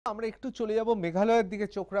আমরা একটু চলে যাব মেঘালয়ের দিকে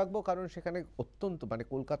চোখ রাখবো, কারণ সেখানে অত্যন্ত মানে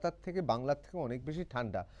কলকাতার থেকে বাংলার থেকে অনেক বেশি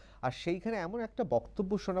ঠান্ডা। আর সেইখানে এমন একটা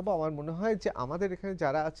বক্তব্য শোনাবো, আমার মনে হয় যে আমাদের এখানে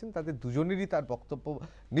যারা আছেন তাদের দুজনেরই তার বক্তব্য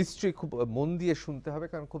নিশ্চয়ই খুব মন দিয়ে শুনতে হবে,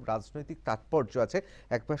 কারণ খুব রাজনৈতিক তাৎপর্য আছে।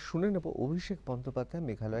 একবার শুনে নেব অভিষেক বন্দ্যোপাধ্যায়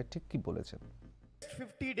মেঘালয়ের ঠিক কি বলেছেন।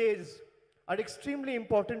 50 days are extremely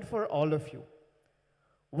important for all of you.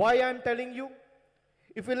 Why I'm telling you?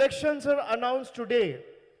 If elections are announced today,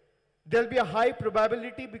 there'll be a high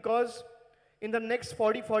probability because in the next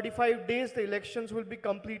 40-45 days the elections will be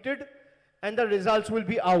completed and the results will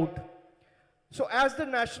be out. So as the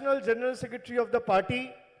National General Secretary of the party,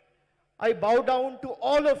 I bow down to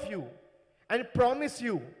all of you and promise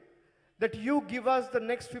you that you give us the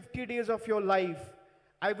next 50 days of your life.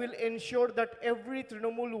 I will ensure that every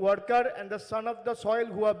Trinamool worker and the son of the soil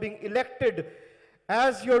who are being elected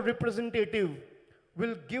as your representative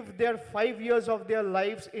will give their 5 years of their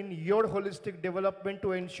lives in your holistic development to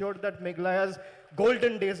ensure that Meghalaya's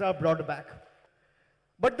golden days are brought back.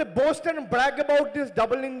 But they boast and brag about this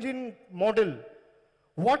double engine model.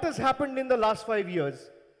 What has happened in the last 5 years?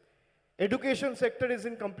 Education sector is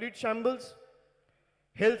in complete shambles.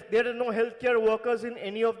 There are no healthcare workers in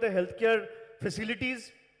any of the healthcare facilities.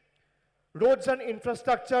 Roads and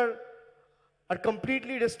infrastructure are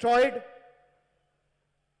completely destroyed.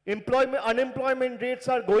 Unemployment rates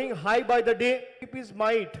are going high by the day. Is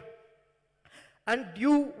might. And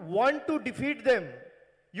you want to defeat them.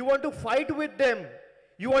 You want to fight with them.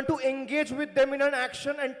 You want to engage with them in an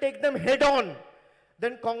action and take them head on.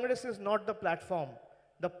 Then Congress is not the platform.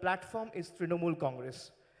 The platform is Trinamool Congress.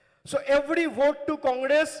 So every vote to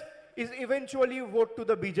Congress is eventually a vote to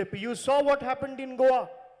the BJP. You saw what happened in Goa.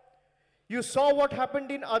 You saw what happened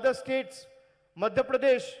in other states. Madhya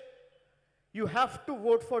Pradesh. You have to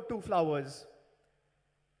vote for 2 flowers.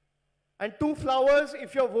 And 2 flowers, if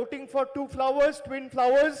you're voting for 2 flowers, twin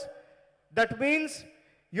flowers, that means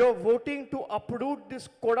you're voting to uproot this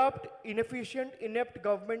corrupt, inefficient, inept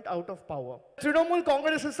government out of power. Trinamool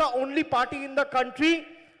Congress is the only party in the country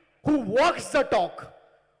who walks the talk.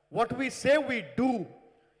 What we say, we do.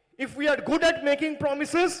 If we are good at making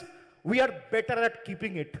promises, we are better at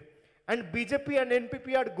keeping it. And BJP and NPP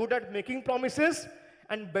are good at making promises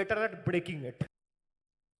and better at breaking it.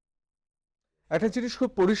 একটা জিনিস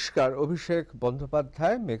খুব পরিষ্কার, অভিষেক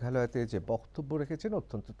বন্দ্যোপাধ্যায় মেঘালয়তে যে বক্তব্য রেখেছেন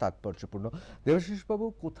অত্যন্ত তাৎপর্যপূর্ণ। দেবাশিস বাবু,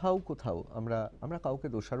 কোথাও কোথাও আমরা কাউকে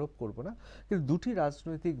দোষারোপ করব না, কিন্তু দুটি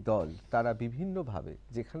রাজনৈতিক দল তারা বিভিন্নভাবে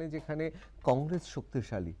যেখানে যেখানে কংগ্রেস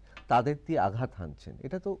শক্তিশালী তাদের দিয়ে আঘাত হানছেন।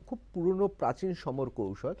 এটা তো খুব পুরনো প্রাচীন সমর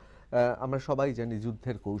কৌশল। আমরা সবাই জানি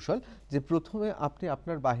যুদ্ধের কৌশল, যে প্রথমে আপনি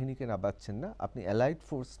আপনার বাহিনীকে নামাচ্ছেন না, আপনি অ্যালাইড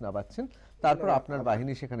ফোর্স নামাচ্ছেন, তারপর আপনার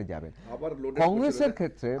বাহিনী সেখানে যাবেন। কংগ্রেসের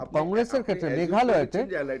ক্ষেত্রে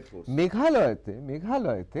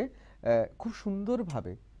মেঘালয়তে খুব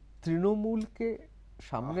সুন্দরভাবে তৃণমূলকে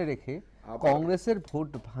সামনে রেখে কংগ্রেসের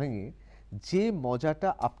ভোট ভাঙে যে মজাটা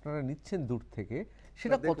আপনারা নিচ্ছেন দূর থেকে,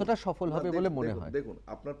 সেটা কতটা সফল হবে বলে মনে হয়? দেখুন,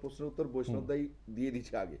 আপনার প্রশ্নের উত্তর বৈষ্ণব দাই দিয়ে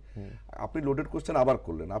দিচ্ছে আগে। আপনি লোডেড কোশ্চেন আবার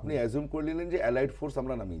করলেন, আপনি অ্যাজিউম করে নিলেন যে অ্যালাইড ফোর্স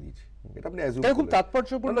আমরা নামিয়ে দিয়েছি। এটা আপনি অ্যাজিউম করলেন। খুব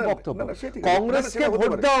তাৎপর্যপূর্ণ বক্তব্য। কংগ্রেসকে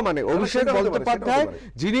ভোট দেওয়া মানে অভিষেক বন্দ্যোপাধ্যায়,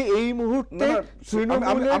 যিনি এই মুহূর্তে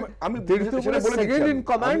তৃণমূলের সেকেন্ড ইন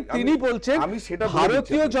কমান্ড, তিনি বলছেন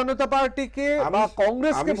ভারতীয় জনতা পার্টিকে বা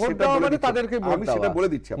কংগ্রেসকে ভোট দেওয়া মানে তাদেরকে ভোট দেওয়া। আমি সেটা বলে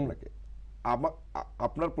দিচ্ছি আপনাকে।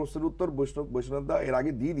 আপনার প্রশ্নের উত্তর বৈষ্ণব দা এর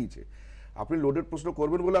আগে দিয়ে দিয়েছে। আপনি লোডেড প্রশ্ন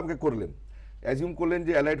করবেন বলে আমাকে করলেন, অ্যাজিউম করলেন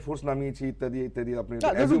যে অ্যালাইড ফোর্স নামিয়েছি ইত্যাদি ইত্যাদি। আপনি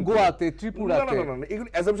গোয়াতে, ত্রিপুরাতে এগুলো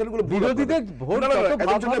অ্যাজাম্পশনগুলো বিরোধীদের ভোট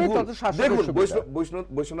তত ভাবে তত শাসন। দেখুন,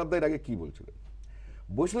 বৈষ্ণব দা এর আগে কি বলছিলেন?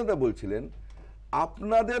 বৈষ্ণব দা বলছিলেন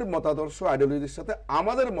আপনাদের মতাদর্শ আইডিওলজির সাথে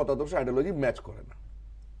আমাদের মতাদর্শ আইডিওলজি ম্যাচ করে না।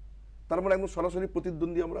 তার মানে একদম সরাসরি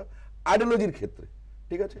প্রতিদ্বন্দ্বী আমরা আইডিওলজির ক্ষেত্রে,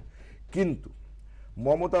 ঠিক আছে? কিন্তু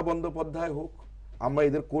মমতা বন্দ্যোপাধ্যায় হোক, আমরা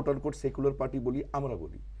এদের কোট আনকোট সেকুলার পার্টি বলি, আমরা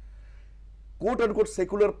বলি কোট আনকোট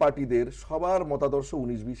সেকুলার পার্টিদের সবার মতাদর্শ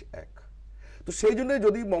 19-20 এক। তো সেই জন্য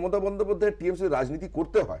যদি মমতা বন্দ্যোপাধ্যায় টিএমসি রাজনীতি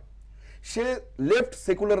করতে হয়, সে লেফট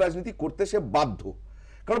সেকুলার রাজনীতি করতে সে বাধ্য।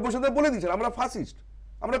 কারণ বসে বলে দিচ্ছেন আমরা ফাসিস্ট,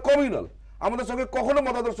 আমরা কমিউনাল, আমাদের সঙ্গে কখনো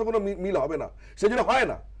মতাদর্শ কোনো মিল হবে না, সেই জন্য হয়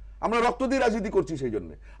না। আমরা রক্ত দিয়ে রাজনীতি করছি, সেই জন্য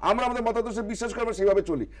আমরা আমাদের মতাদর্শে বিশ্বাস করবো, সেইভাবে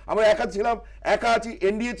চলি। আমরা একা ছিলাম, একা আছি,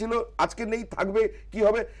 এনডিএ ছিল, আজকে নেই, থাকবে, কি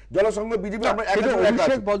হবে? জনসংঘ বিজেপি আমরা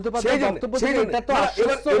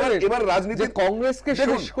এবার রাজনীতি কংগ্রেসকে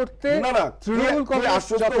শেষ করতে তৃণমূল কংগ্রেস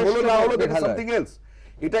আশ্বস্ত হলো না হলো, সামথিং এলস।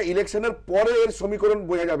 এটা ইলেকশনের পরে এর সমীকরণ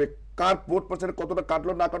বোঝা যাবে, কার ভোট পার্সেন্ট কতটা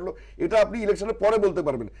কাটলো না কাটলো, এটা আপনি ইলেকশনের পরে বলতে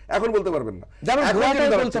পারবেন, এখন বলতে পারবেন না।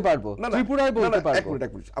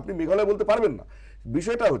 আপনি মেঘালয় বলতে পারবেন না।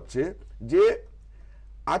 বিষয়টা হচ্ছে যে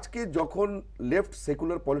আজকে যখন লেফট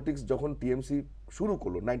সেকুলার পলিটিক্স যখন টিএমসি শুরু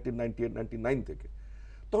করলো 1998-99 থেকে,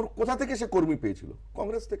 তখন কোথা থেকে সে কর্মী পেয়েছিল?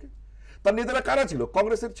 কংগ্রেস থেকে। তার নেতারা কারা ছিল?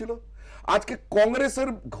 কংগ্রেসের ছিল। আজকে কংগ্রেসের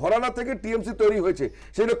ঘরানা থেকে টিএমসি তৈরি হয়েছে,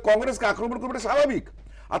 সেটা কংগ্রেসকে আক্রমণ করবে স্বাভাবিক।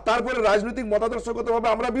 আর তারপরে রাজনৈতিক মতাদর্শগতভাবে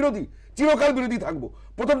আমরা বিরোধী, চিরকাল বিরোধী থাকবো,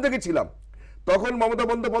 প্রথম থেকে ছিলাম। তখন মমতা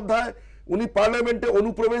বন্দ্যোপাধ্যায় উনি পার্লামেন্টে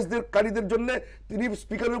অনুপ্রবেশকারীদের জন্য তিনি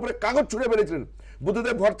স্পিকারের উপরে কাগজ ছুঁড়ে মেরেছিলেন।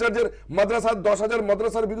 বুদ্ধদেব ভট্টাচার্যের মাদ্রাসার 10,000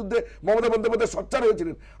 মাদ্রাসার বিরুদ্ধে মমতা বন্দ্যোপাধ্যায় সোচ্চার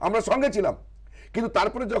হয়েছিলেন, আমরা সঙ্গে ছিলাম। কিন্তু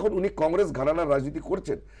তারপরে যখন উনি কংগ্রেস ঘরানার রাজনীতি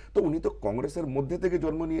করছেন, তো উনি তো কংগ্রেসের মধ্যে থেকে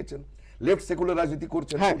জন্ম নিয়েছেন, লেফট সেকুলার রাজনীতি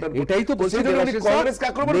করছেন। এটাই তো বলছি, কংগ্রেসকে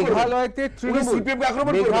আক্রমণ করবেন, মেঘালয়তে তৃণমূল, সিপিএমকে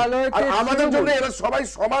আক্রমণ করবেন। আর আমাদের জন্য এরা সবাই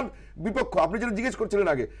সমান বিপক্ষ। আপনি যেটা জিজ্ঞেস করছিলেন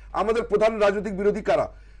আগে, আমাদের প্রধান রাজনৈতিক বিরোধী কারা?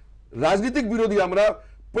 রাজনৈতিক বিরোধী আমরা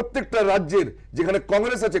প্রত্যেকটা রাজ্যের, যেখানে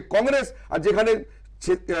কংগ্রেস আছে কংগ্রেস, আর যেখানে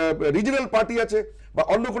রিজনাল পার্টি আছে বা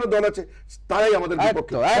অন্য কোনো দল আছে, তারাই আমাদের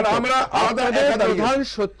বিপক্ষে। আমরা আলাদা প্রধান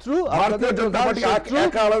শত্রু ভারতীয় জনতা পার্টি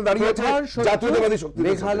একা আলাদা দাঁড়িয়ে আছে, জাতীয়তাবাদী শক্তি।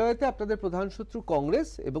 মেঘালয়তে আপনাদের প্রধান শত্রু কংগ্রেস,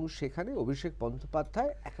 এবং সেখানে অভিষেক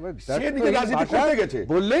বন্দ্যোপাধ্যায় একেবারে সে নিজে রাজনীতি করতে গেছে,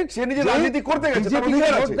 বললেন সে নিজে রাজনীতি করতে গেছে, তার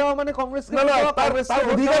অধিকার আছে। ভোট দেওয়া মানে কংগ্রেসকে না, তার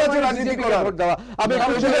অধিকার আছে রাজনীতি করার, ভোট দেওয়া। আমি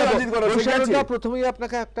প্রথমেই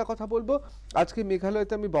আপনাকে একটা কথা বলবো, আজকে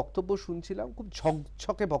মেঘালয়তে আমি বক্তব্য শুনছিলাম, খুব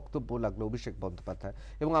ঝকঝকে বক্তব্য লাগলো অভিষেক বন্দ্যোপাধ্যায়,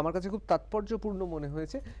 এবং আমার কাছে খুব তাৎপর্যপূর্ণ মনে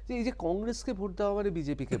হয়েছে যে এই যে কংগ্রেসকে ভোট দেওয়া মানে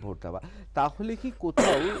বিজেপিকে ভোট দেওয়া, তাহলে কি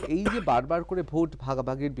কোথাও এই যে বারবার করে ভোট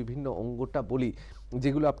ভাগাভাগির বিভিন্ন অঙ্গটা বলি,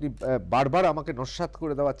 যেগুলো আপনি বারবার আমাকে নস্যাৎ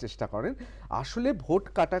করে দেওয়ার চেষ্টা করেন, আসলে ভোট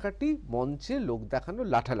কাটাকাটি, মঞ্চে লোক দেখানো,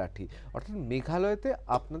 লাঠালাঠি, অর্থাৎ মেঘালয়তে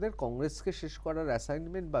আপনাদের কংগ্রেসকে শেষ করার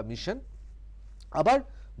অ্যাসাইনমেন্ট বা মিশন। আবার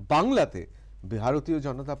বাংলাতে ভারতীয়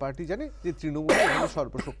জনতা পার্টি জানে যে তৃণমূল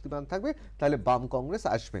সর্বশক্তিমান থাকবে, তাহলে বাম কংগ্রেস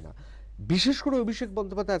আসবে না। বিশেষ করে অভিষেক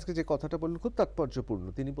বন্দ্যোপাধ্যায় আজকে যে কথাটা বললেন খুব তাৎপর্যপূর্ণ,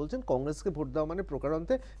 তিনি বলছেন কংগ্রেসকে ভোট দেওয়া মানে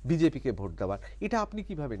প্রকারান্তে বিজেপিকে ভোট দেওয়ার। এটা আপনি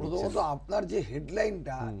কিভাবে নিচ্ছেন? প্রথমত আপনার যে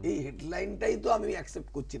হেডলাইনটা, এই হেডলাইনটাই তো আমি অ্যাকসেপ্ট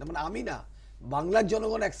করছি না, মানে আমি না, বাংলার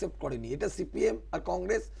জনগণ অ্যাকসেপ্ট করেনি। এটা সিপিএম আর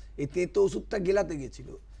কংগ্রেস এই তেতো ওষুধটা গেলাতে গেছিল,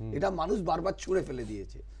 এটা মানুষ বারবার ছুঁড়ে ফেলে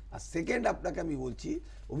দিয়েছে। আর সেকেন্ড, আপনাকে আমি বলছি,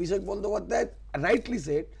 অভিষেক বন্দ্যোপাধ্যায় রাইটলি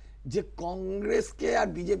সেড যে কংগ্রেসকে আর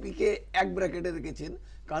বিজেপিকে এক ব্র্যাকেটে রেখেছেন,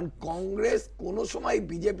 কারণ কংগ্রেস কোনো সময়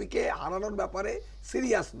বিজেপিকে হারানোর ব্যাপারে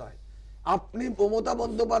সিরিয়াস নয়। আপনি মমতা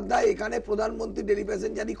বন্দ্যোপাধ্যায় এখানে প্রধানমন্ত্রী ডেলি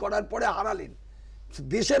প্যাসেঞ্জারি করার পরে হারালেন,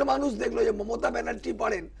 দেশের মানুষ দেখলো যে মমতা ব্যানার্জি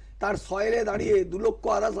পারেন তার সয়েলে দাঁড়িয়ে 2 লক্ষ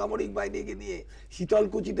আধা সামরিক বাহিনীকে নিয়ে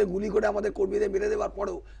শীতলকুচিতে গুলি করে আমাদের কর্মীদের মেরে দেওয়ার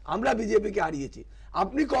পরেও আমরা বিজেপিকে হারিয়েছি।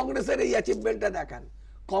 আপনি কংগ্রেসের এই অ্যাচিভমেন্টটা দেখান,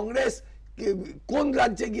 কংগ্রেস কোন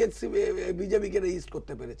রাজ্যে গিয়ে বিজেপিকে রেজিস্ট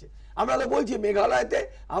করতে পেরেছে? আমরা তো বলছি মেঘালয়তে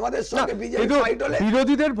আমাদের সঙ্গে বিজেপি ফাইট হলে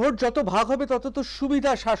বিরোধীদের ভোট যত ভাগ হবে তত তো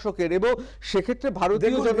সুবিধা শাসকের, এবং সেক্ষেত্রে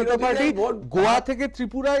ভারতীয় জনতা পার্টি গোয়া থেকে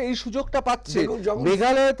ত্রিপুরায় এই সুযোগটা পাচ্ছে।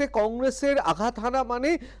 মেঘালয়তে কংগ্রেসের আঘাত হানা মানে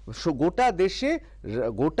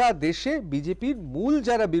গোটা দেশে বিজেপির মূল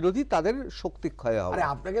যারা বিরোধী তাদের শক্তি ক্ষয় হবে। আরে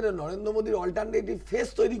আপনাকে নরেন্দ্র মোদীর অল্টারনেটিভ ফেস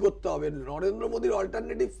তৈরি করতে হবে। নরেন্দ্র মোদীর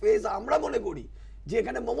অল্টারনেটিভ ফেস আমরা মনে করি যে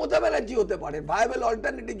এখানে মমতা ব্যানার্জি হতে পারে ভায়াবল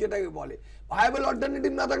অল্টারনেটিভ, যেটাকে বলে। ভায়াবল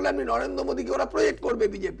অল্টারনেটিভ না থাকলে আপনি নরেন্দ্র মোদীকে ওরা প্রজেক্ট করবে,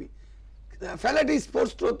 বিজেপি ফ্যালেটিস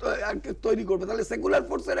ফোর্স তৈরি করবে, তাহলে সেকুলার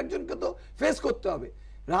ফোর্সের একজনকে তো ফেস করতে হবে।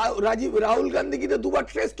 রাহুল গান্ধী কিন্তু 2বার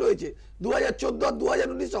টেস্ট হয়েছে, 2014 আর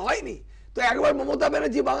 2019 হয়নি, তো একবার মমতা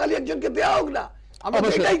ব্যানার্জি বাঙালি একজনকে দেওয়া হোক না, আমরা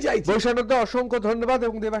এটাই চাইছি। বৈষ্ণবদা অসংখ্য ধন্যবাদ,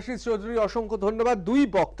 এবং দেবাশিস চৌধুরী অসংখ্য ধন্যবাদ, দুই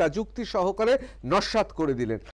বক্তা যুক্তি সহকারে নস্যাৎ করে দিলেন।